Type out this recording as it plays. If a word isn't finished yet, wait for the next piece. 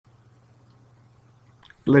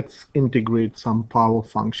let's integrate some power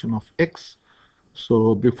function of x.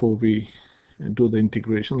 So before we do the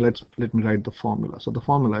integration, let me write the formula. So the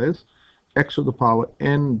formula is x to the power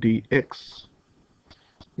n dx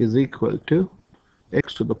is equal to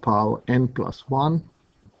x to the power n plus 1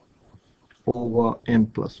 over n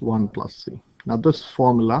plus 1 plus c. Now this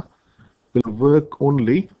formula will work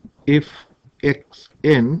only if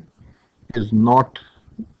xn is not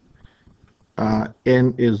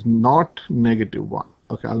n is not -1.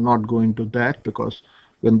 Okay, I'll not go into that, because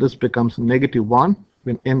when this becomes -1,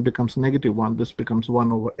 when n becomes -1, this becomes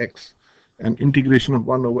 1 over x, and integration of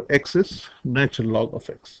 1 over x is natural log of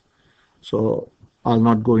x. So I'll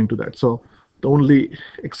not go into that. So the only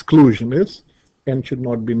exclusion is n should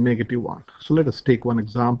not be -1. So let us take one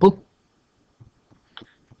example.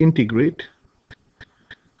 Integrate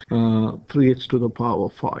 3x to the power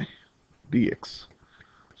 5 dx.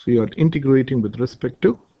 So you are integrating with respect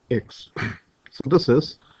to x. So this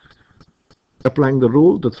is applying the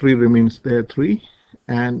rule. The 3 remains there, 3,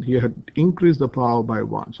 and you had increased the power by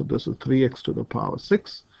 1. So this is 3x to the power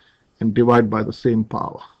 6, and divide by the same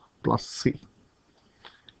power plus c.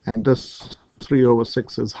 And this 3 over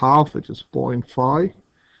 6 is half, which is 0.5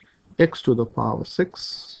 x to the power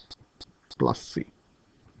 6 plus c.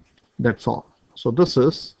 That's all. So this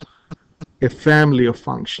is a family of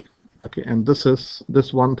function. Okay, and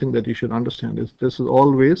this one thing that you should understand is this is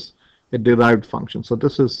always a derived function. So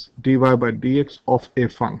this is dy by dx of a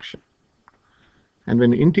function, and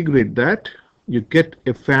when you integrate that, you get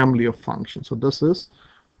a family of functions. So this is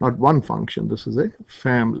not one function, this is a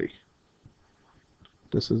family.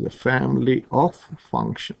 This is a family of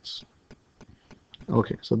functions.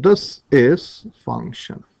 Okay, so this is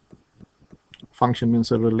function. Function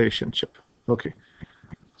means a relationship. Okay,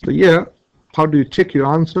 so here, how do you check your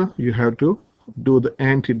answer? You have to do the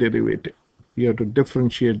antiderivative. You have to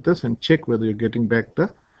differentiate this and check whether you're getting back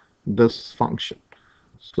this function.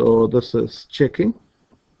 So this is checking.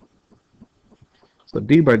 So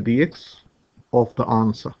d by dx of the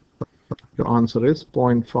answer. Your answer is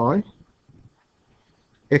 0.5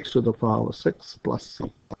 x to the power 6 plus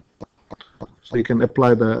c. So you can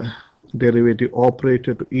apply the derivative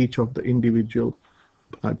operator to each of the individual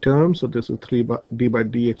terms. So this is d by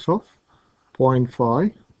dx of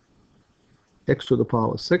 0.5 x to the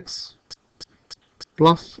power 6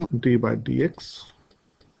 plus d by dx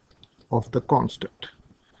of the constant.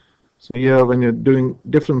 So here, when you're doing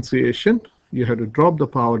differentiation, you have to drop the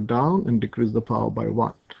power down and decrease the power by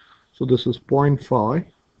 1. So this is 0.5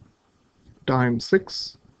 times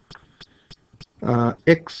 6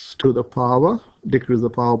 x to the power, decrease the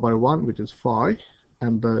power by 1, which is 5,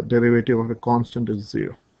 and the derivative of a constant is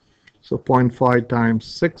 0. So 0.5 times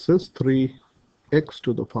 6 is 3x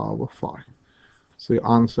to the power 5. So your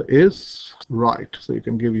answer is right. So you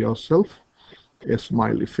can give yourself a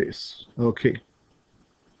smiley face. Okay.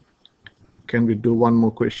 Can we do one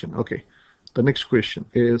more question? Okay. The next question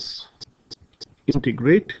is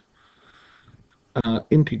integrate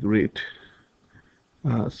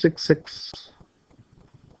 6x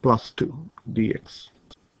plus 2 dx.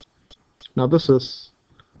 Now this is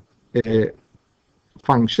a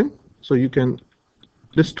function, so you can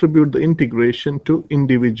distribute the integration to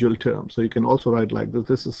individual terms. So you can also write like this.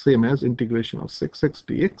 This is same as integration of 6x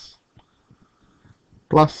dx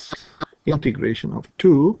plus integration of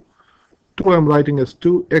 2. 2 I'm writing as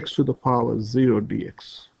 2x to the power 0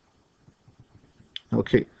 dx.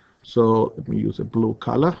 Okay, so let me use a blue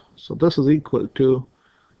color. So this is equal to,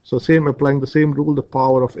 so same, applying the same rule, the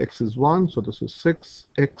power of x is 1. So this is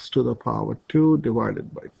 6x to the power 2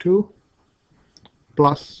 divided by 2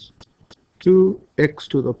 plus 2x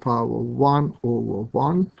to the power 1 over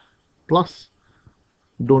 1 plus,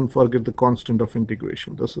 don't forget the constant of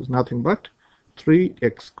integration. This is nothing but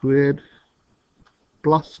 3x squared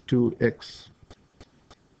plus 2x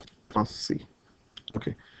plus c.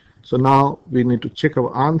 Okay, so now we need to check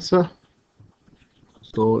our answer.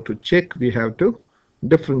 So to check, we have to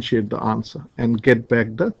differentiate the answer and get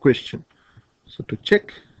back the question. So to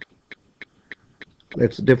check,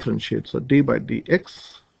 let's differentiate. So d by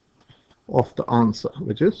dx of the answer,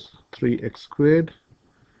 which is 3x squared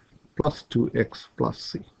plus 2x plus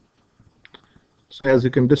c. So as you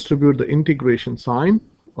can distribute the integration sign,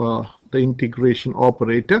 the integration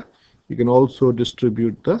operator, you can also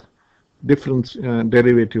distribute the difference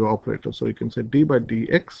derivative operator. So you can say d by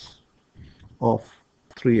dx of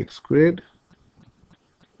 3x squared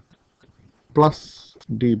plus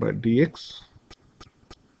d by dx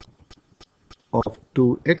of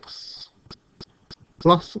 2x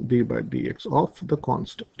plus d by dx of the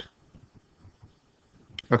constant.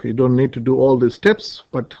 Okay, you don't need to do all these steps,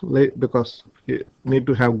 but because you need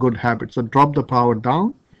to have good habits. So drop the power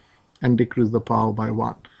down and decrease the power by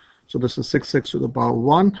 1. So this is 6x to the power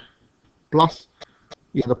 1 plus,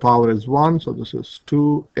 yeah, the power is 1, so this is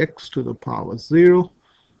 2x to the power 0,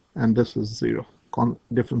 and this is 0.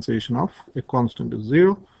 Differentiation of a constant is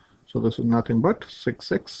 0, so this is nothing but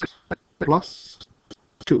 6x plus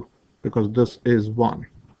 2, because this is 1.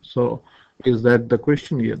 So is that the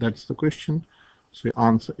question? Yeah, that's the question. So your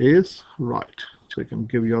answer is right. So you can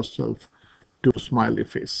give yourself 2 smiley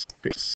face.